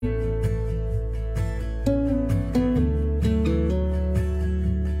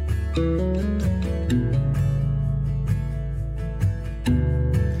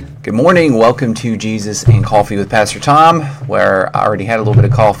morning. Welcome to Jesus and Coffee with Pastor Tom, where I already had a little bit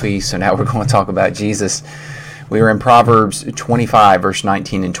of coffee, so now we're going to talk about Jesus. We are in Proverbs 25, verse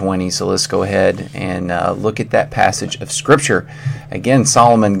 19 and 20, so let's go ahead and look at that passage of Scripture. Again,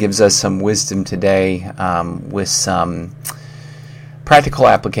 Solomon gives us some wisdom today with some practical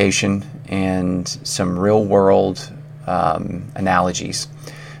application and some real-world analogies.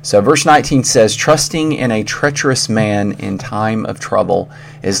 So verse 19 says, "Trusting in a treacherous man in time of trouble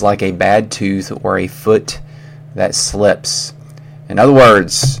is like a bad tooth or a foot that slips." In other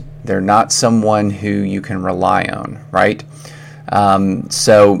words, they're not someone who you can rely on, right?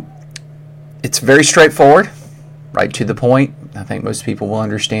 So it's very straightforward, right to the point. I think most people will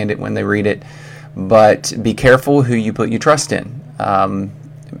understand it when they read it. But be careful who you put your trust in.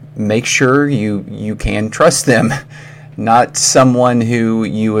 Make sure you can trust them. Not someone who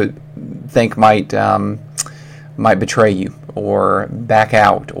you would think might betray you or back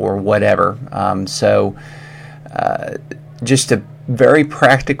out or whatever. Just a very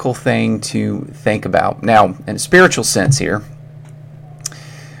practical thing to think about. Now, in a spiritual sense here,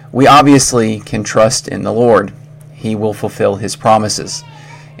 we obviously can trust in the Lord. He will fulfill His promises.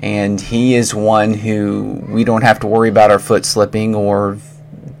 And He is one who we don't have to worry about our foot slipping we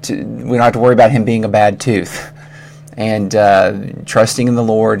don't have to worry about Him being a bad tooth. And trusting in the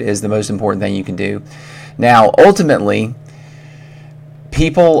Lord is the most important thing you can do. Now, ultimately,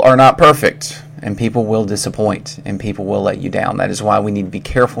 people are not perfect, and people will disappoint, and people will let you down. That is why we need to be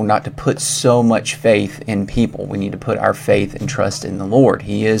careful not to put so much faith in people. We need to put our faith and trust in the Lord.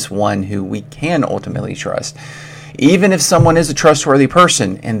 He is one who we can ultimately trust. Even if someone is a trustworthy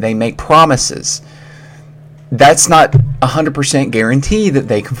person and they make promises, that's not 100% guarantee that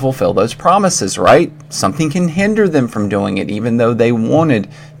they can fulfill those promises, right? Something can hinder them from doing it, even though they wanted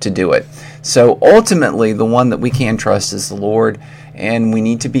to do it. So ultimately, the one that we can trust is the Lord, and we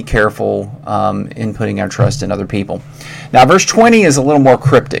need to be careful in putting our trust in other people. Now, verse 20 is a little more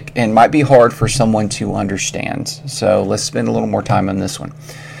cryptic and might be hard for someone to understand. So let's spend a little more time on this one.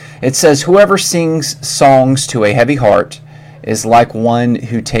 It says, "Whoever sings songs to a heavy heart is like one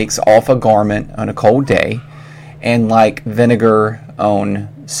who takes off a garment on a cold day, and like vinegar on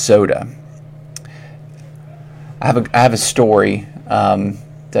soda." I have a story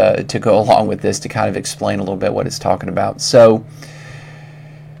to go along with this to kind of explain a little bit what it's talking about. So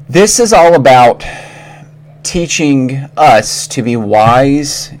this is all about teaching us to be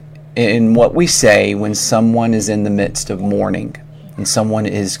wise in what we say when someone is in the midst of mourning and someone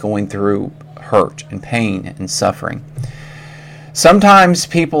is going through hurt and pain and suffering. Sometimes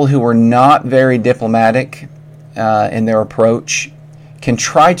people who are not very diplomatic in their approach can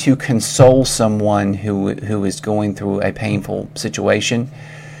try to console someone who is going through a painful situation,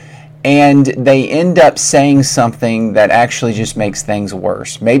 and they end up saying something that actually just makes things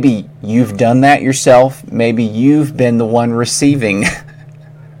worse. Maybe you've done that yourself. Maybe you've been the one receiving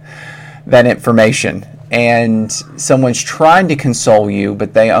that information, and someone's trying to console you,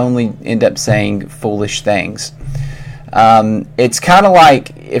 but they only end up saying foolish things. It's kind of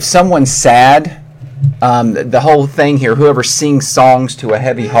like if someone's sad. The whole thing here, whoever sings songs to a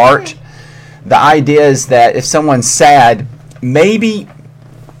heavy heart, the idea is that if someone's sad, maybe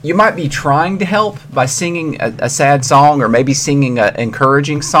you might be trying to help by singing a sad song or maybe singing an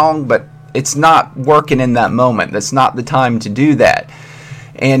encouraging song, but it's not working in that moment. That's not the time to do that.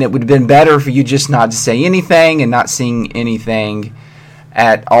 And it would have been better for you just not to say anything and not sing anything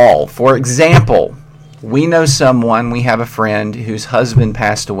at all. For example, we know someone, we have a friend whose husband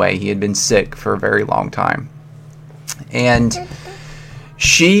passed away. He had been sick for a very long time. And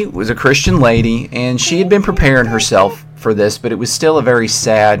she was a Christian lady, and she had been preparing herself for this, but it was still a very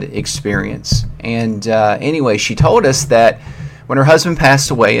sad experience. And anyway, she told us that when her husband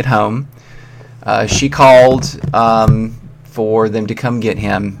passed away at home, she called for them to come get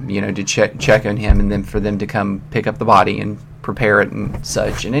him, to check on him, and then for them to come pick up the body and prepare it and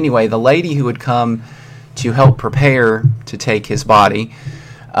such. And anyway, the lady who would come to help prepare to take his body,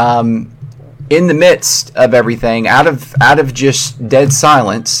 in the midst of everything, out of just dead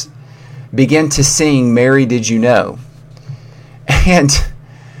silence, began to sing "Mary, Did You Know?" And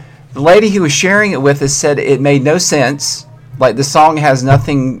the lady who was sharing it with us said it made no sense. Like, the song has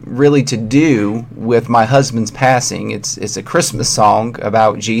nothing really to do with my husband's passing. It's a Christmas song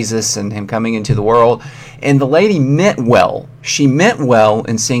about Jesus and Him coming into the world. And the lady meant well. She meant well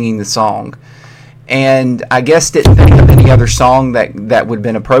in singing the song. And I guess didn't think of any other song that would have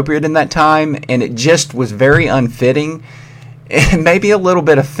been appropriate in that time, and it just was very unfitting and maybe a little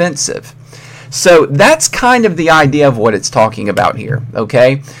bit offensive. So that's kind of the idea of what it's talking about here,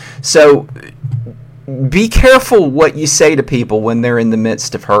 okay? So be careful what you say to people when they're in the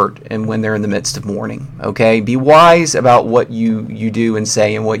midst of hurt and when they're in the midst of mourning, okay? Be wise about what you do and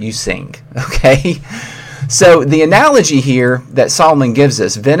say and what you sing, okay? So the analogy here that Solomon gives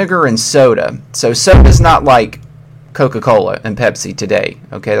us, vinegar and soda. So soda is not like Coca-Cola and Pepsi today,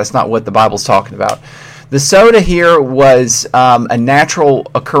 okay? That's not what the Bible's talking about. The soda here was a natural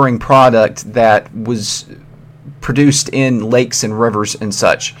occurring product that was produced in lakes and rivers and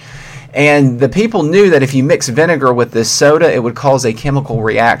such. And the people knew that if you mix vinegar with this soda, it would cause a chemical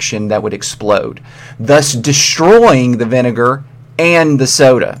reaction that would explode, thus destroying the vinegar and the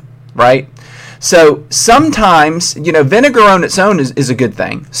soda, right? So sometimes, vinegar on its own is a good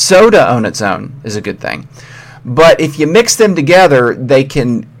thing. Soda on its own is a good thing. But if you mix them together, they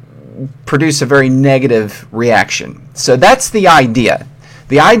can produce a very negative reaction. So that's the idea.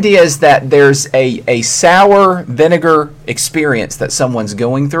 The idea is that there's a sour vinegar experience that someone's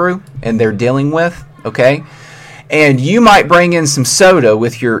going through and they're dealing with, okay? And you might bring in some soda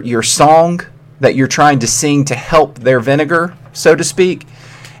with your song that you're trying to sing to help their vinegar, so to speak.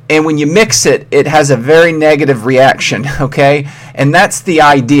 And when you mix it, it has a very negative reaction, okay? And that's the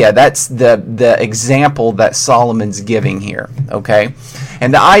idea. That's the example that Solomon's giving here, okay?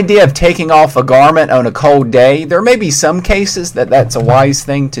 And the idea of taking off a garment on a cold day, there may be some cases that's a wise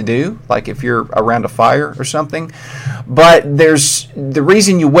thing to do, like if you're around a fire or something. But the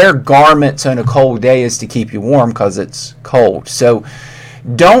reason you wear garments on a cold day is to keep you warm because it's cold. So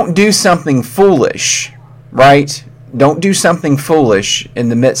don't do something foolish, right? Don't do something foolish in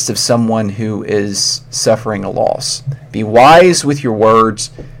the midst of someone who is suffering a loss. Be wise with your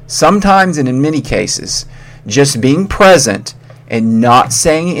words. Sometimes, and in many cases, just being present and not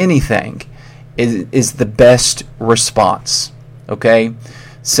saying anything is the best response. Okay?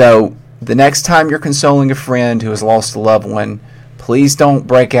 So, the next time you're consoling a friend who has lost a loved one, please don't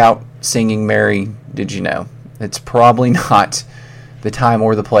break out singing Mary, Did You Know? It's probably not the time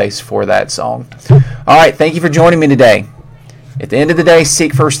or the place for that song. All right, thank you for joining me today. At the end of the day,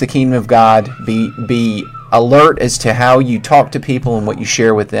 seek first the kingdom of God. Be alert as to how you talk to people and what you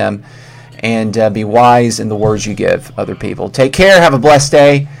share with them, and be wise in the words you give other people. Take care. Have a blessed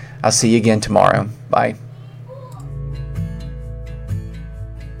day. I'll see you again tomorrow. Bye.